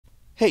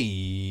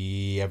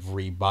Hey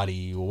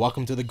everybody,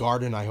 welcome to the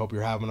garden. I hope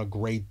you're having a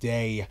great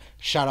day.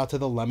 Shout out to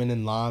the lemon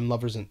and lime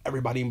lovers and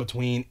everybody in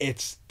between.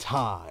 It's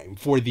time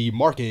for the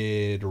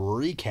market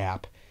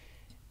recap.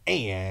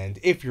 And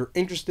if you're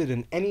interested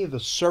in any of the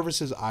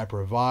services I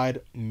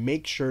provide,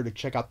 make sure to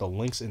check out the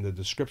links in the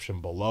description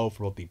below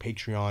for both the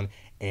Patreon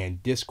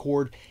and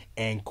Discord.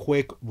 And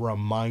quick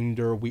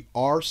reminder, we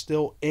are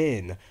still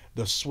in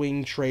the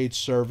swing trade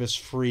service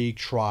free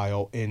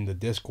trial in the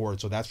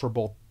Discord. So that's for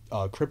both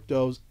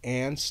cryptos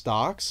and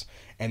stocks,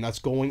 and that's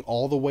going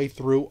all the way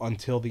through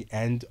until the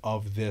end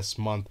of this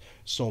month.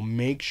 So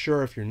make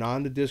sure, if you're not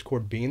in the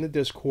Discord, be in the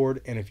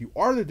Discord, and if you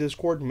are in the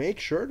Discord, make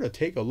sure to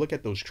take a look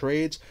at those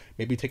trades.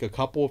 Maybe take a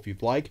couple if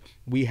you'd like.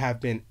 We have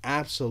been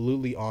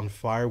absolutely on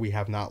fire. We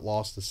have not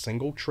lost a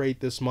single trade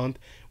this month.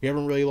 We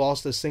haven't really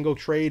lost a single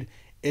trade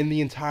in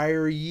the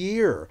entire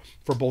year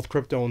for both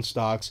crypto and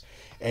stocks,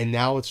 and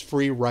now it's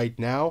free right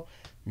now.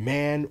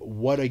 Man,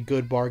 what a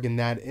good bargain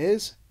that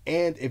is.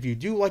 And if you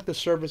do like the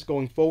service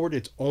going forward,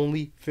 it's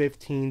only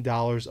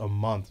 $15 a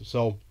month.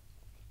 So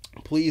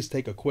please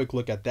take a quick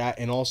look at that.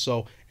 And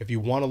also, if you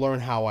want to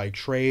learn how I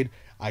trade,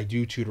 I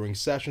do tutoring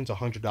sessions,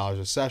 $100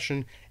 a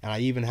session. And I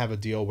even have a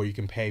deal where you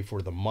can pay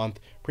for the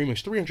month, pretty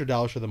much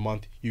 $300 for the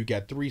month. You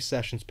get 3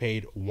 sessions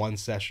paid, 1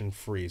 session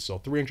free. So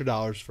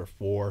 $300 for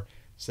 4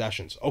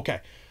 sessions. Okay,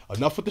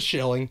 enough with the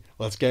shilling.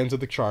 Let's get into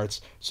the charts.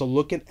 So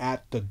looking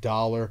at the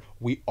dollar,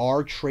 we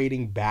are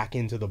trading back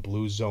into the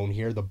blue zone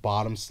here, the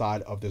bottom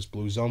side of this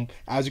blue zone.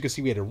 As you can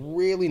see, we had a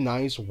really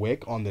nice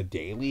wick on the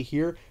daily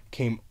here,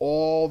 came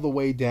all the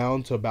way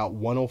down to about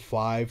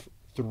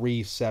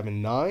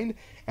 105.379,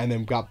 and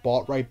then got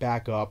bought right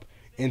back up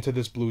into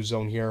this blue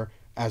zone here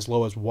as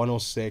low as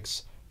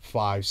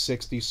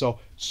 106.560.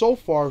 So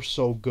far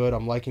so good.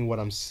 I'm liking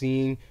what I'm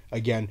seeing.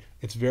 Again,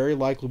 it's very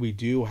likely we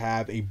do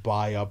have a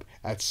buy up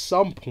at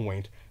some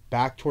point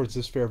back towards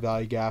this fair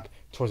value gap,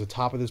 towards the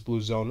top of this blue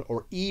zone,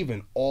 or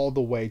even all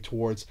the way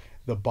towards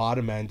the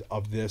bottom end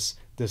of this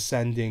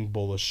descending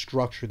bullish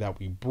structure that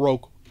we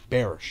broke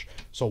bearish.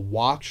 So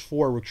watch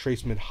for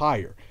retracement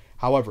higher.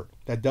 However,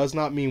 that does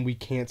not mean we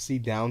can't see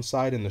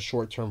downside in the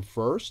short term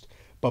first,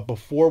 but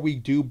before we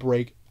do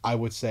break, I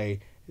would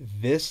say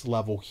this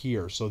level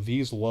here, so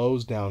these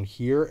lows down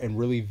here, and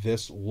really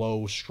this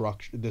low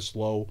structure, this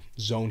low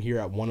zone here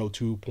at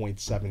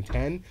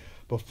 102.710,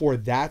 before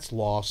that's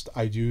lost,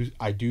 I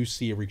do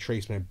see a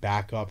retracement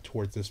back up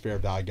towards this fair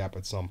value gap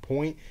at some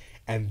point,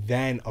 and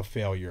then a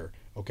failure.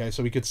 Okay,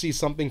 so we could see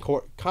something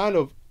kind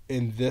of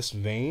in this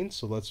vein.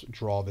 So let's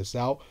draw this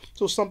out.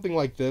 So something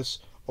like this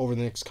over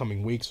the next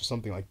coming weeks, or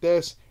something like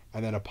this,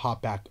 and then a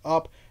pop back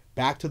up,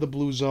 back to the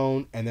blue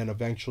zone, and then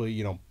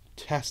eventually,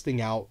 testing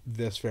out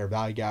this fair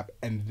value gap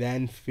and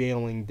then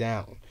failing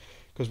down,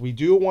 because we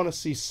do want to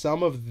see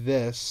some of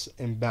this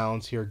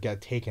imbalance here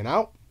get taken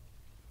out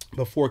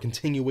before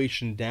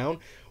continuation down,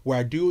 where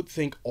I do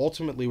think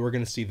ultimately we're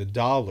going to see the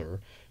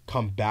dollar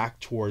come back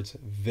towards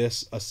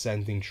this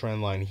ascending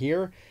trend line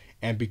here.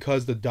 And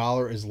because the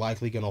dollar is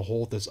likely going to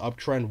hold this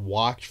uptrend,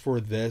 watch for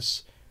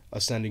this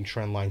ascending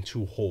trend line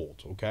to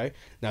hold. Okay,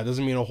 now it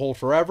doesn't mean it'll hold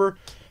forever,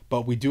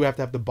 but we do have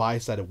to have the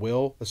bias that it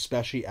will,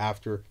 especially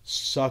after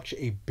such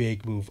a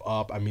big move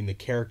up. I mean, the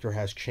character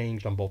has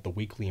changed on both the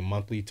weekly and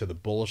monthly to the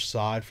bullish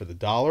side for the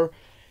dollar,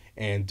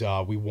 and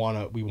we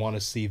want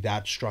to see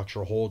that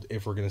structure hold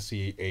if we're going to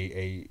see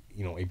a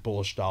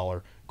bullish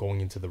dollar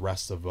going into the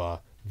rest of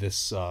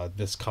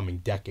this coming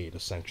decade,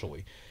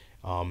 essentially.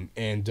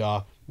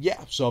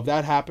 Yeah, so if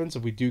that happens,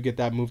 if we do get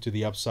that move to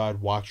the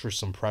upside, watch for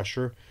some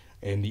pressure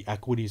in the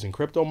equities and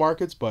crypto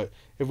markets. But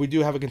if we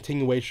do have a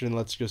continuation,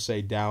 let's just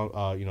say down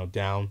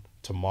down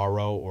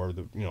tomorrow or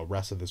the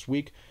rest of this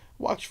week,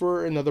 watch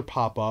for another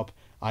pop up.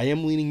 I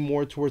am leaning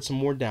more towards some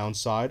more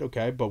downside,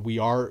 okay, but we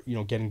are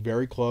getting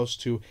very close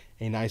to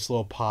a nice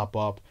little pop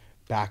up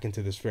back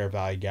into this fair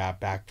value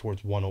gap, back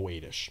towards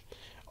 108ish.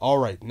 All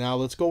right, now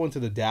let's go into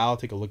the Dow,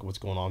 take a look at what's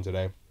going on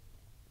today.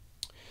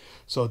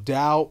 So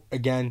Dow,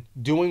 again,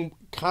 doing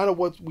kind of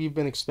what we've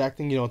been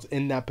expecting. It's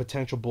in that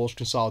potential bullish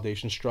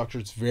consolidation structure.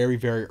 It's very,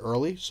 very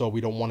early, so we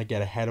don't want to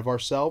get ahead of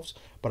ourselves.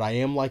 But I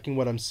am liking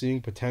what I'm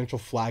seeing, potential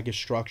flaggish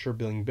structure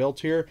being built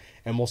here,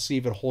 and we'll see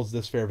if it holds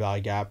this fair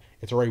value gap.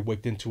 It's already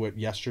wicked into it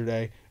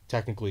yesterday.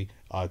 Technically,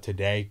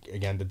 today,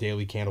 again, the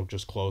daily candle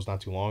just closed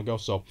not too long ago.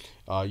 So,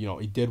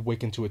 it did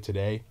wick into it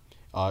today.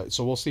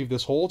 So we'll see if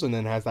this holds and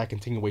then has that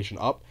continuation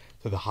up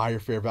to the higher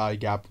fair value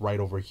gap right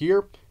over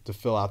here to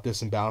fill out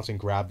this imbalance and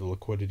grab the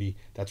liquidity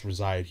that's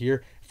resided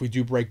here. If we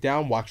do break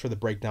down, watch for the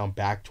breakdown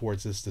back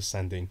towards this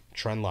descending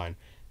trend line.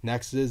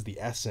 Next is the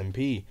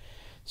S&P.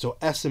 So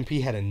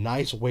S&P had a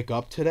nice wick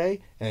up today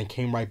and it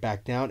came right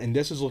back down, and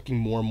this is looking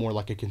more and more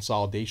like a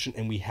consolidation,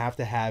 and we have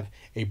to have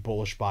a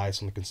bullish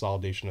bias on the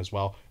consolidation as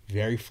well.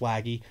 Very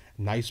flaggy,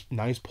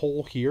 nice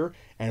pull here,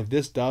 and if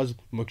this does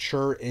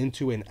mature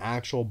into an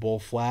actual bull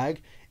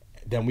flag,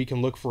 then we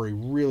can look for a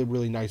really,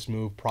 really nice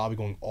move, probably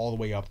going all the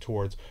way up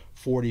towards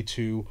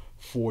 42,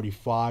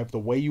 45. The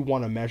way you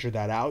want to measure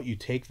that out, you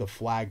take the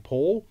flag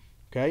pull,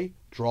 okay,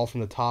 draw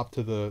from the top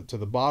to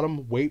the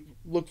bottom, wait,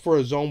 look for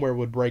a zone where it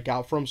would break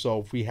out from. So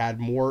if we had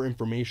more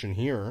information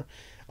here,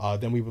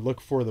 then we would look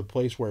for the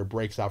place where it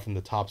breaks out from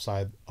the top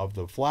side of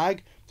the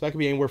flag. So that could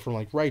be anywhere from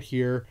like right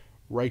here,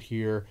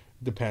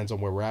 depends on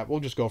where we're at. We'll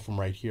just go from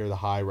right here, the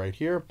high right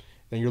here.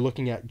 Then you're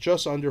looking at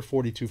just under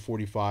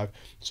 42.45.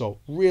 So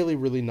really,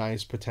 really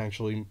nice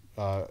potentially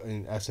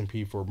in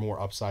S&P for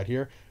more upside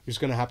here. We're just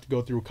going to have to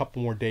go through a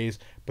couple more days,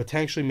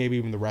 potentially maybe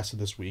even the rest of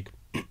this week,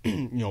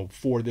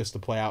 for this to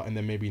play out. And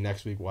then maybe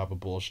next week we'll have a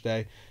bullish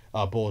day,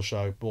 bullish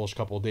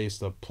couple of days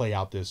to play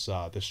out this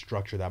this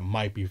structure that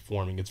might be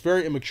forming. It's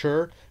very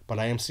immature, but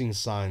I am seeing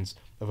signs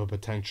of a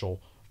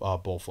potential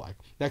bull flag.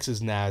 Next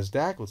is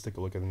NASDAQ. Let's take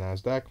a look at the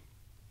NASDAQ.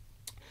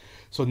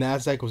 So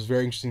NASDAQ was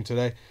very interesting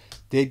today.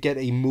 Did get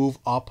a move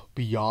up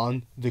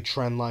beyond the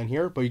trend line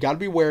here, but you got to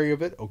be wary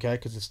of it, okay,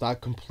 because it's not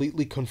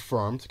completely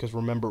confirmed. Because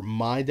remember,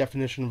 my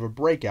definition of a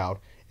breakout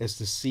is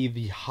to see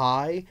the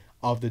high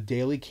of the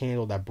daily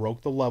candle that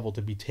broke the level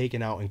to be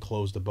taken out and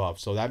closed above.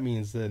 So that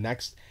means the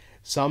next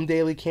some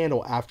daily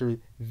candle after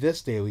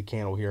this daily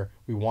candle here,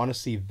 we want to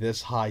see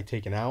this high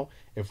taken out.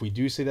 If we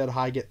do see that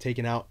high get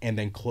taken out and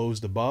then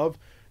closed above,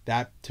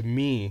 that to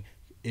me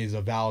is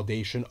a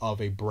validation of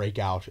a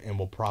breakout, and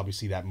we'll probably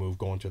see that move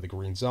go into the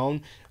green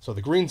zone. So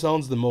the green zone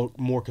is the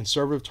more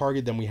conservative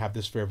target. Then we have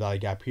this fair value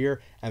gap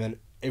here, and then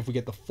if we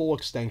get the full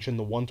extension,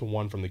 the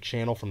one-to-one from the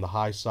channel, from the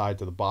high side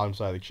to the bottom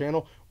side of the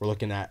channel, we're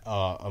looking at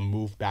a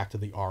move back to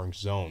the orange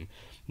zone.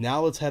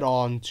 Now let's head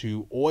on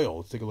to oil.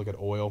 Let's take a look at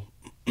oil.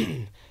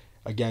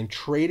 Again,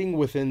 trading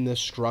within this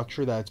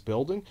structure that it's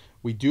building,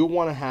 we do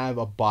want to have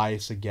a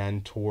bias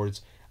again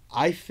towards,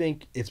 I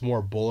think it's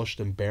more bullish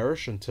than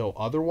bearish until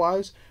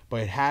otherwise,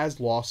 but it has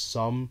lost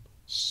some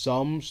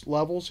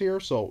levels here.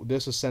 So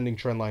this ascending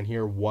trend line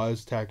here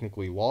was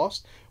technically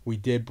lost. We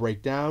did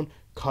break down,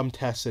 come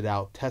test it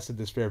out, tested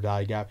this fair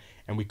value gap,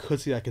 and we could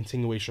see that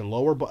continuation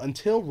lower. But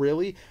until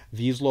really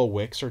these low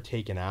wicks are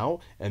taken out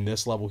and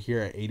this level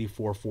here at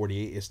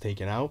 84.48 is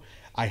taken out,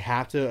 I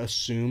have to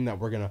assume that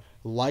we're going to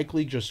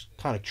likely just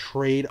kind of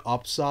trade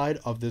upside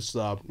of this,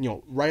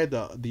 right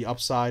at the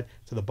upside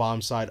to the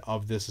bottom side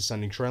of this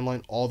ascending trend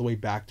line all the way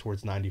back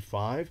towards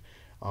 95.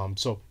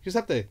 So just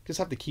have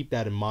to keep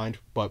that in mind.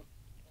 But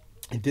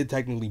it did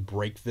technically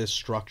break this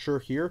structure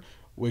here,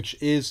 which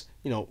is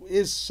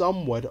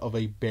somewhat of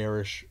a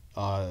bearish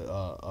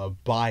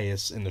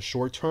bias in the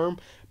short term.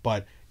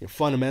 But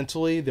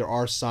fundamentally, there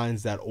are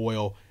signs that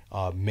oil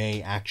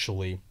may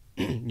actually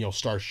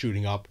start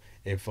shooting up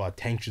if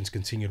tensions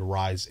continue to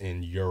rise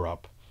in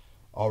Europe.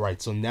 All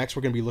right, so next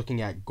we're going to be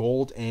looking at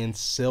gold and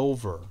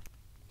silver.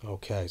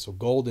 Okay, so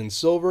gold and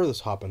silver. Let's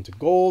hop into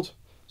gold.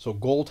 So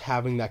gold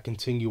having that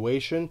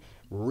continuation,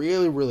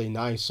 really, really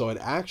nice. So it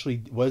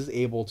actually was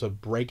able to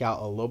break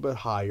out a little bit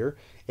higher.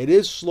 It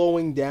is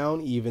slowing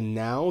down even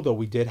now, though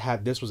we did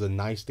have, this was a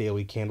nice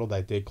daily candle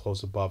that did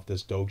close above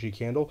this doji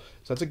candle.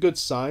 So that's a good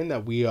sign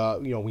that we,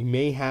 we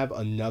may have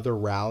another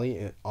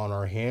rally on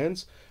our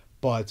hands.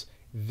 But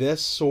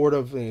this sort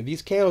of,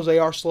 these candles, they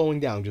are slowing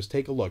down. Just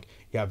take a look.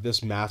 You have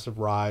this massive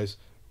rise,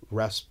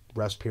 rest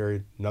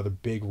period, another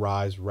big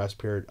rise, rest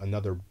period,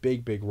 another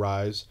big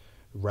rise,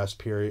 rest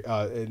period,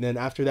 and then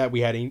after that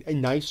we had a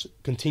nice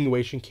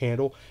continuation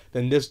candle.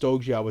 Then this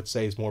doji, I would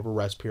say, is more of a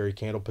rest period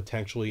candle.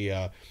 Potentially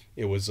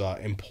it was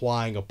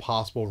implying a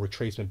possible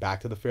retracement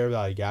back to the fair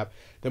value gap.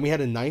 Then we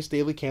had a nice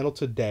daily candle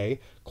today,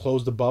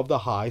 closed above the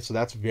high, so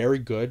that's very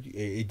good.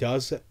 It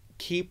does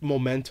keep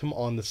momentum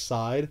on the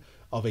side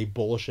of a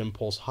bullish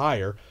impulse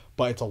higher,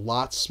 but it's a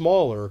lot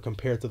smaller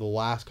compared to the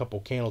last couple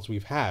candles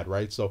we've had,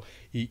 right? So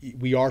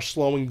we are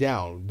slowing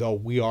down, though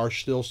we are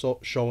still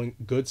showing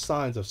good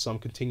signs of some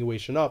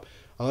continuation up.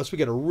 Unless we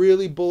get a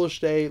really bullish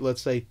day,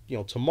 let's say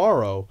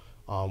tomorrow,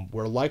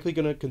 we're likely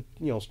going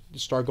to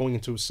start going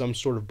into some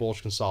sort of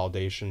bullish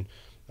consolidation,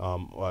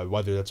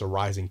 whether that's a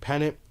rising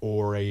pennant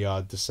or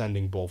a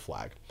descending bull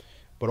flag.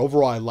 But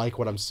overall, I like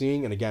what I'm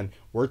seeing. And again,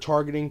 we're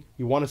targeting,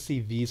 you want to see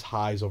these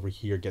highs over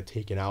here get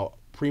taken out,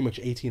 pretty much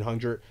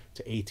 1800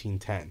 to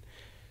 1810.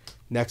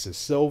 Next is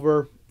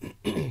silver.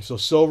 So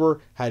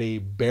silver had a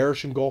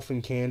bearish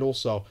engulfing candle.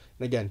 So,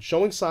 and again,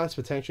 showing signs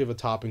potentially of a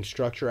topping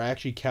structure. I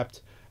actually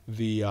kept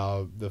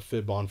the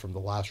fib on from the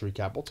last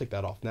recap. We'll take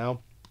that off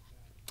now.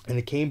 And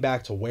it came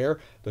back to where?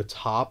 The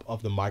top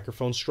of the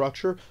microphone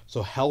structure.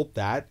 So held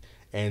that.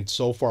 And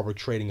so far, we're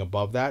trading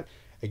above that.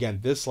 Again,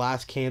 this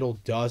last candle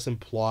does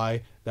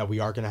imply that we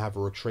are going to have a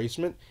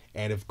retracement.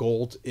 And if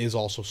gold is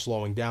also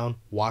slowing down,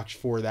 watch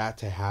for that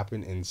to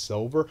happen in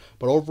silver.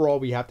 But overall,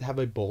 we have to have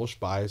a bullish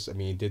bias. I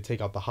mean, it did take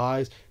out the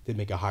highs, did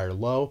make a higher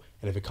low.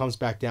 And if it comes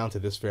back down to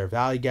this fair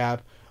value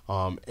gap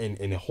and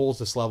it holds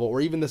this level, or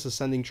even this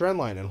ascending trend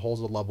line and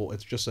holds the level,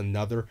 it's just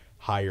another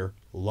higher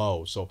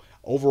low. So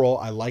overall,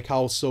 I like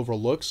how silver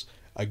looks.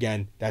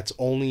 Again, that's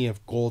only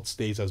if gold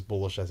stays as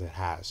bullish as it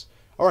has.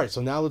 All right,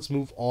 so now let's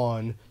move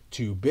on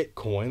to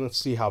Bitcoin. Let's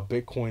see how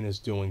Bitcoin is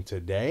doing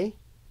today.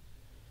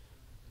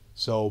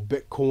 So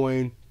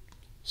Bitcoin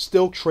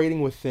still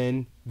trading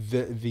within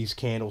these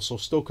candles, so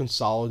still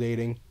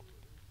consolidating.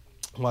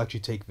 We'll actually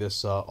take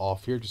this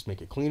off here, just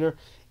make it cleaner.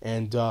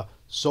 And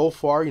so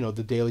far, you know,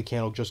 the daily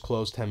candle just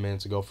closed 10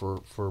 minutes ago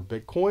for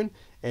Bitcoin.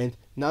 And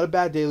not a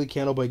bad daily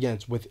candle, but again,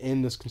 it's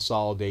within this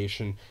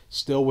consolidation,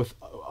 still with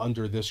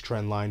under this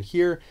trend line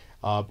here.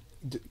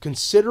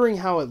 Considering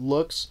how it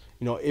looks,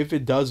 you know, if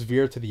it does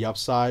veer to the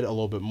upside a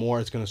little bit more,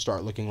 it's going to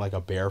start looking like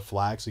a bear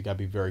flag. So you got to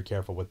be very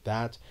careful with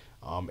that.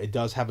 It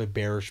does have a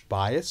bearish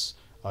bias.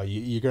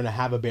 You're going to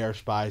have a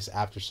bearish bias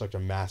after such a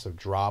massive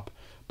drop.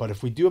 But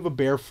if we do have a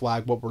bear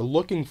flag, what we're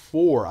looking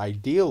for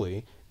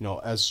ideally, you know,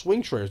 as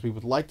swing traders, we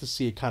would like to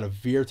see it kind of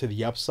veer to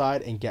the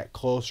upside and get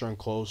closer and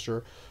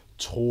closer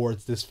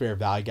towards this fair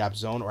value gap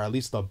zone, or at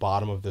least the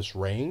bottom of this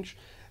range.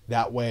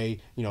 That way,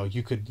 you know,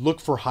 you could look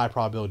for high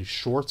probability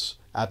shorts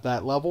at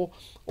that level.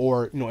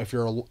 Or, you know, if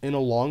you're in a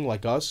long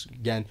like us,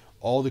 again,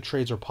 all the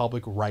trades are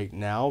public right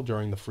now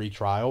during the free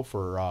trial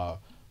for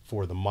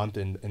the month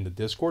in the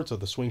Discord. So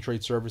the swing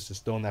trade service is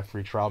still in that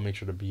free trial. Make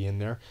sure to be in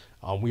there.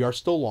 We are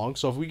still long.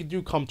 So if we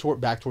do come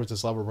back towards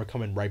this level, we're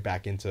coming right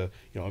back into,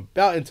 you know,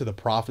 about into the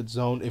profit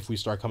zone if we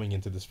start coming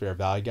into this fair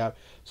value gap.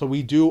 So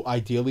we do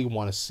ideally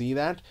want to see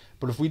that.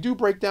 But if we do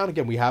break down,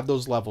 again, we have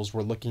those levels.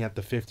 We're looking at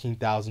the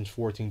 15,000,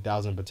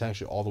 14,000,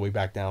 potentially all the way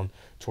back down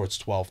towards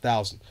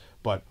 12,000.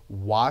 But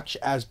watch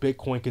as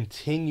Bitcoin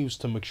continues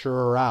to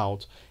mature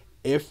out.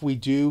 If we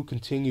do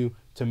continue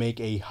to make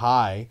a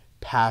high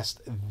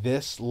past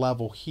this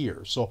level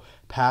here, so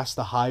past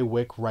the high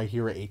wick right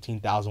here at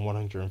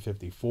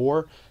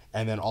 18,154,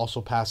 and then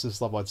also past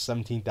this level at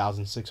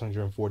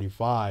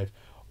 17,645,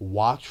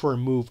 watch for a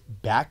move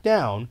back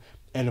down.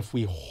 And if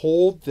we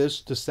hold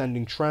this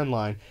descending trend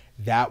line,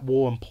 that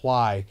will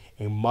imply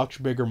a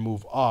much bigger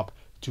move up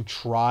to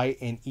try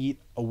and eat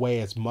away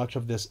as much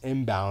of this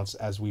imbalance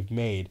as we've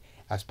made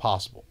as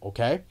possible.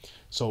 Okay,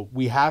 so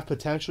we have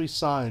potentially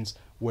signs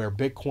where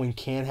Bitcoin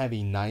can have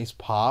a nice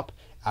pop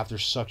after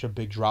such a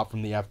big drop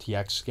from the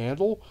FTX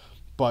scandal,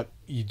 but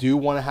you do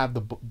want to have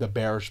the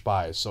bearish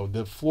bias. So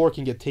the floor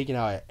can get taken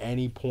out at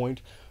any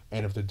point,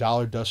 and if the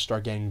dollar does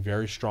start getting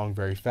very strong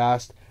very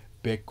fast,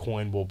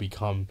 Bitcoin will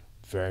become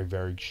very,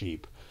 very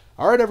cheap.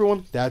 All right,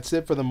 everyone, that's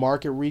it for the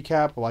market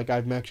recap. Like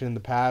I've mentioned in the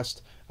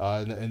past,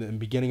 in the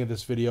beginning of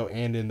this video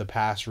and in the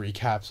past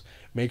recaps,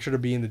 make sure to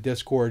be in the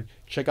Discord.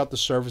 Check out the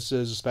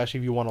services, especially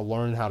if you want to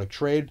learn how to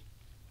trade.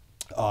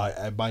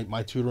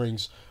 My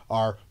tutorings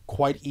are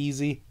quite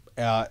easy,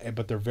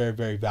 but they're very,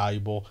 very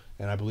valuable,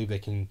 and I believe they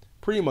can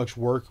pretty much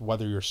work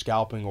whether you're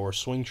scalping or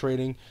swing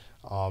trading.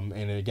 And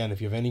again,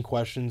 if you have any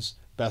questions,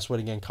 best way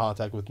to get in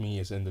contact with me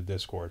is in the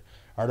Discord.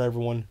 All right,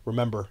 everyone,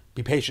 remember,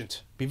 be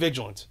patient, be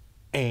vigilant,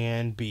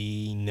 and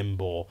be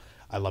nimble.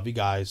 I love you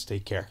guys.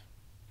 Take care.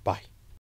 Bye.